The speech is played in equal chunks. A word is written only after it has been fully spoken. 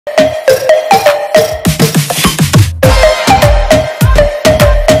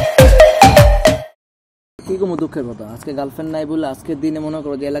দুঃখের কথা আজকে গার্লফ্রেন্ড নাই বলে আজকের দিনে মনে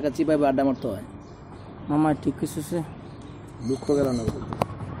করো যে এলাকা চিপাইবে আড্ডা মারতে হয় মামা ঠিক কিছু দুঃখ গেল না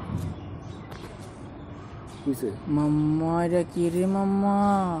কিসে মাম্মা এটা কি রে মাম্মা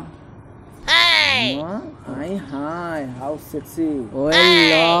হাই হাই হাউ সেক্সি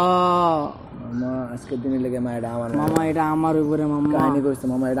মামা আজকের দিনে লেগে মা এটা আমার মামা এটা আমার উপরে মাম্মা কাহিনী কইছে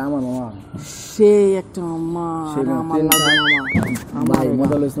মামা এটা আমার মামা সেই একটা মাম্মা এটা আমার মামা ভাই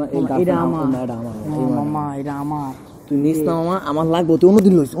মজা লইছ না এই এটা আমার মামা এটা আমার তুই নিস না মামা আমার লাগবে তুই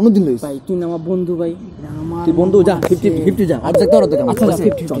অন্যদিন লইস ভাই তুই না আমার বন্ধু ভাই এটা আমার তুই বন্ধু যা 50 যা আর দেখতে পারো আচ্ছা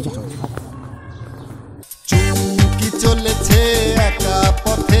 50 চল চুমকি চলেছে একা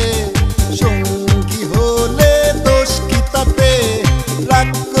পথে সঙ্গী হলে দোষ কি তাতে রাগ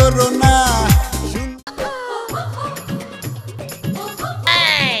করো না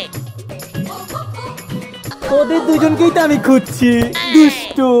তোদের দুজনকেই তো আমি খুঁজছি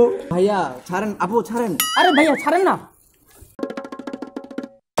দুষ্টু ভাইয়া ছাড়েন আপু ছাড়েন আরে ভাইয়া ছাড়েন না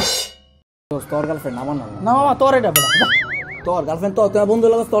তোর গার্লফ্রেন্ড আমার না না মামা তোর এটা বলা তোর গার্লফ্রেন্ড তো তোমার বন্ধু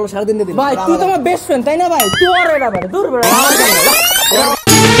লাগা তোর সারা দিন দিয়ে দিবি ভাই তুই তো আমার বেস্ট ফ্রেন্ড তাই না ভাই তোর এটা বলা দূর বলা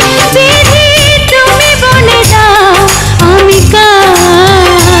তুমি বলে দাও আমি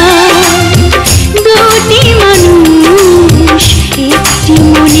দুটি মানুষ একটি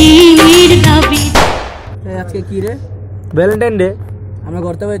মনের দাবি আজকে কি রে ভ্যালেন্টাইন ডে আমরা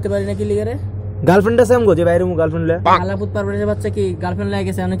ঘরতে বাইতে পারি না কি লিগে রে গার্লফ্রেন্ড আছে আমগো যে বাইরে মু গার্লফ্রেন্ড লে আলাপুত পারভেজের বাচ্চা কি গার্লফ্রেন্ড লাগে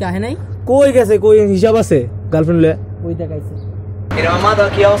গেছে অনেকে আহে নাই কই গেছে কই হিসাব আছে গার্লফ্রেন্ড লে ওই দেখাইছে এর মামা তো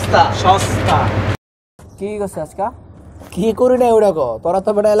কি অবস্থা সস্তা কি করছে আজকে কি করি না ওটা কো তোরা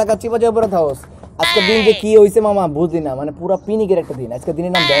তো বেটা এলাকা চিপা যাবে পড়া থাকস আজকে দিন যে কি হইছে মামা বুঝলি না মানে পুরো পিনিকের একটা দিন আজকে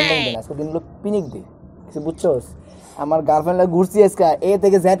দিনের নাম ভ্যালেন্টাইন দিন আজকে দিন হলো পিনিক দিন কিছু বুঝছস আমার গার্লফ্রেন্ড লাগে ঘুরছি আজকে এ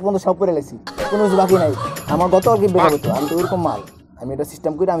থেকে জেড পর্যন্ত সব করে লেছি কোনো কিছু বাকি নাই আমার গত আর কি বেকার হতো আমি তো ওইরকম মাল আমি এটা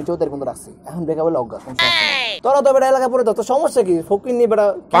সিস্টেম করে আমি 14 পর্যন্ত রাখছি এখন বেকার বলে অজ্ঞা তোরা তো বেটা এলাকা পড়ে তো সমস্যা কি ফকির নি বেটা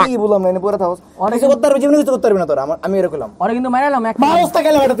কি বললাম না পড়ে থাকস কিছু করতে পারবি জীবনে কিছু করতে পারবি না তোরা আমি এরকম ওরে কিন্তু মারালাম এক মারস্তা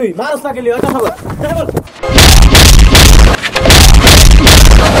গেলে বেটা তুই মারস্তা গেলি ওটা হবে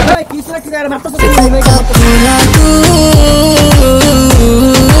ভাই কিসরা কি রে মারতে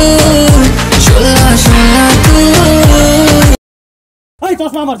এই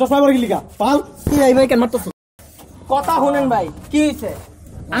চশমা মার গিলিকা পাল কি এই ভাই কেন মারতেছ কথা শুনেন ভাই কি হইছে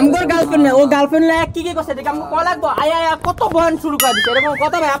আমগর গার্লফ্রেন্ড না ও গার্লফ্রেন্ড লাগে কি কি কইছে দেখি আমগো কল লাগবো আয়া কত বয়ান শুরু করে দিছে এরকম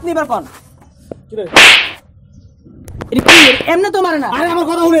কথা ভাই আপনি এবার কোন কি রে এটা কি এমনে তো মারে না আরে আমার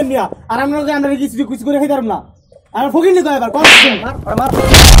কথা শুনেন মিয়া আর আমরা যে আমরা কিছু করে খাইতাম না আর ফকির নি কয় এবার কোন মার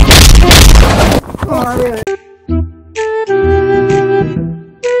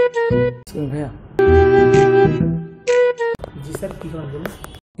ভাইয়া জি স্যার কি করেন বলুন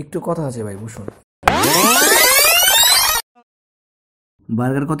একটু কথা আছে ভাই বুঝুন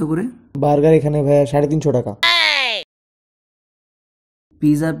বার্গার কত করে বার্গার এখানে ভাইয়া 350 টাকা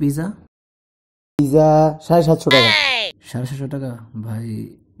পিজা পিজা 750 টাকা 750 টাকা ভাই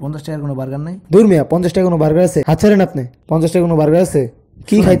 50 টাকার কোনো বার্গার নাই দূর মিয়া 50 টাকা কোনো বার্গার আছে হাত ছাড়েন আপনি 50 টাকা কোনো বার্গার আছে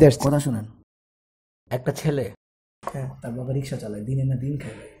কি খাইতে আসছে কথা শুনেন একটা ছেলে তার বাবা রিক্সা চালায় দিনে না দিন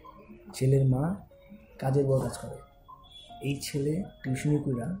খায় ছেলের মা কাজের বড় কাজ করে এই ছেলে টিউশনি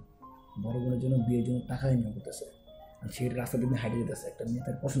কইরা বড় বোনের জন্য বিয়ের জন্য টাকা নিয়ে করতেছে আর ছেলের রাস্তা দিনে হাইটে যেতেছে একটা মেয়ে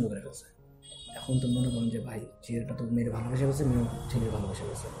তার পছন্দ করে ফেলছে এখন তো মনে করেন যে ভাই ছেলেটা তো মেয়ের ভালোবাসা গেছে মেয়ে ছেলের ভালোবাসা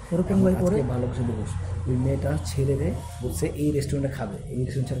গেছে এরকম ভাই পরে ভালোবাসা দিবস ওই মেয়েটা ছেলেরে বলছে এই রেস্টুরেন্টে খাবে এই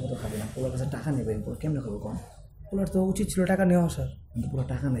রেস্টুরেন্ট ছাড়া কত খাবে না ওনার কাছে টাকা নেবে এরপর কেমনে খাবে কম ওনার তো উচিত ছিল টাকা নেওয়া স্যার কিন্তু পুরো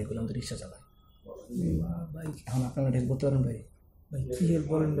টাকা নেই বলে আমাদের রিক্সা চালায় ভাই এখন আপনারা হেল্প করতে পারেন ভাই ভাই কি হেল্প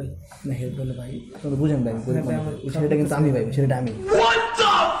বলেন ভাই আপনি হেল্প করলে ভাই আপনারা বুঝেন ভাই সেটা কিন্তু আমি ভাই সেটা আমি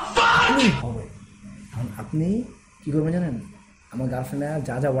হবে এখন আপনি কী করবেন জানেন আমার গার্লফ্রেন্ডে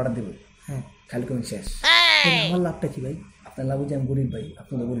যা যা অর্ডার দেবো হ্যাঁ খালি কমে শেষ আমার লাভটা কি ভাই আপনার লাভ হচ্ছে আমি গরিব ভাই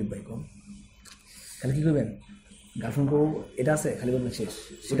আপনাদের গরিব ভাই কম খালি কী করবেন গার্লফ্রেন্ড করবো এটা আছে খালি বলবেন শেষ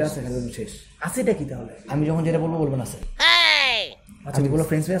সেটা আছে খালি বলবেন শেষ আছে এটা কি তাহলে আমি যখন যেটা বলবো বলবেন আছে আচ্ছা এগুলো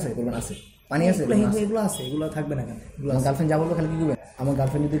ফ্রেন্ডস আছে বলবেন আছে পানি আছে এগুলো আছে এগুলো থাকবে না কেন আমার গার্লফ্রেন্ড যা বলবো খালি কী করবেন আমার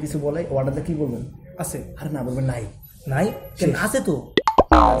গার্লফ্রেন্ড যদি কিছু বলে অর্ডারটা কী বলবেন আছে আরে না বলবেন নাই নাই কেন আছে তো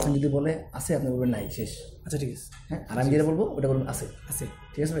গার্লফ্রেন্ড যদি বলে আছে আপনি বলবেন নাই শেষ আচ্ছা ঠিক আছে হ্যাঁ আর আমি যেটা বলবো ওটা বলবেন আছে আছে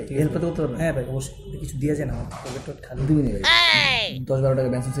ঠিক আছে ভাই হেল্প করতে পারবেন হ্যাঁ ভাই অবশ্যই কিছু দিয়ে যায় না আমার পকেট খালি দিবি না ভাই 10-12 টাকা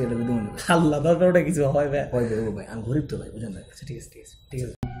ব্যাংক থেকে দিবি না আল্লাহ 10-12 টাকা কিছু হয় ভাই হয় দেবো ভাই আমি গরিব তো ভাই বুঝেন ভাই আচ্ছা ঠিক আছে ঠিক আছে ঠিক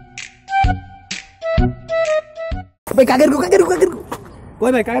আছে ভাই কাকের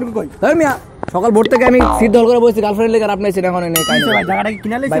কই ভাই কাকের কই ভাই মিয়া সকাল ভোর থেকে আমি সিট দল করে বসছি গার্লফ্রেন্ড লেগে আপনি সিট এখন নেই ভাই জায়গাটা কি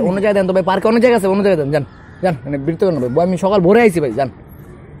কিনা ভাই অন্য জায়গায় দেন তো ভাই পার্কে অন্য জায়গা আছে অন্য জায়গায় দেন যান যান মানে বিরক্ত করেন ভাই আমি সকাল ভোরে আইছি ভাই যান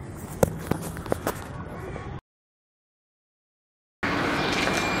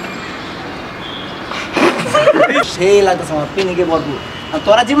সেই লাগতেছে আমার পিনিকে ভরপুর আর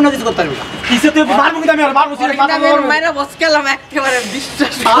তোরা জীবনে কিছু করতে পারবি না কিসে তুই মারবো কিন্তু আমি আর মারবো ছিল মাথা গরম মাইরা বস গেলাম একেবারে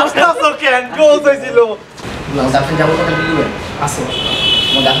বিশ্বাস আসছো কেন গোল হইছিল গার্লফ্রেন্ড যাবো কথা কি করবেন আসো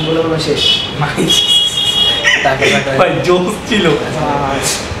আমার গার্লফ্রেন্ড বলে বলবেন শেষ ভাই জোস ছিল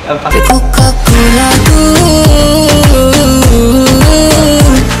Coca-Cola